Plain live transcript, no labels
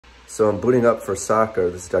So I'm booting up for soccer.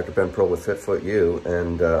 This is Dr. Ben Pearl with FitFoot U,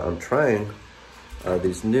 and I'm trying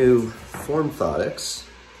these new form Formthotics,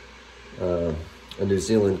 a New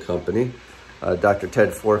Zealand company. Dr.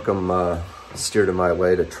 Ted Forkham steered them my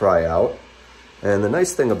way to try out. And the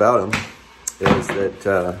nice thing about them is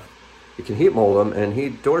that you can heat mold them, and he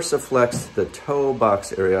dorsiflex the toe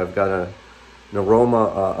box area. I've got a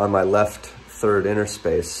Neuroma on my left third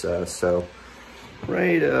interspace, so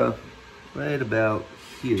right about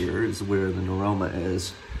here is where the Neuroma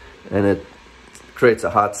is, and it creates a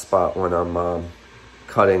hot spot when I'm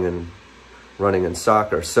cutting and running in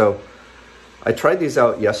soccer. So I tried these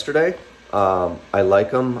out yesterday. I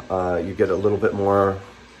like them. You get a little bit more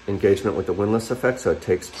engagement with the windlass effect, so it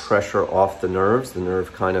takes pressure off the nerves. The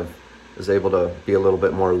nerve kind of is able to be a little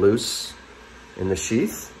bit more loose in the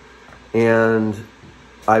sheath. And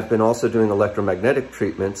I've been also doing electromagnetic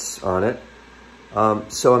treatments on it.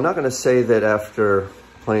 So I'm not going to say that after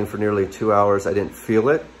playing for nearly 2 hours I didn't feel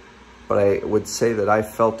it, but I would say that I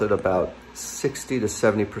felt it about 60 to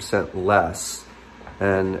 70% less.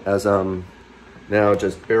 And as I'm now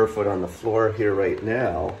just barefoot on the floor here right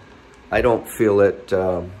now, I don't feel it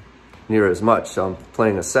near as much. So I'm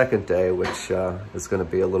playing a second day, which is going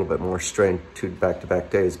to be a little bit more strained, 2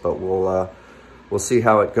 back-to-back days, but we'll see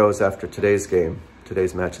how it goes after today's game,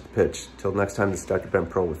 today's match at the pitch. Till next time, this is Dr. Ben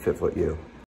Pearl with FitFoot U.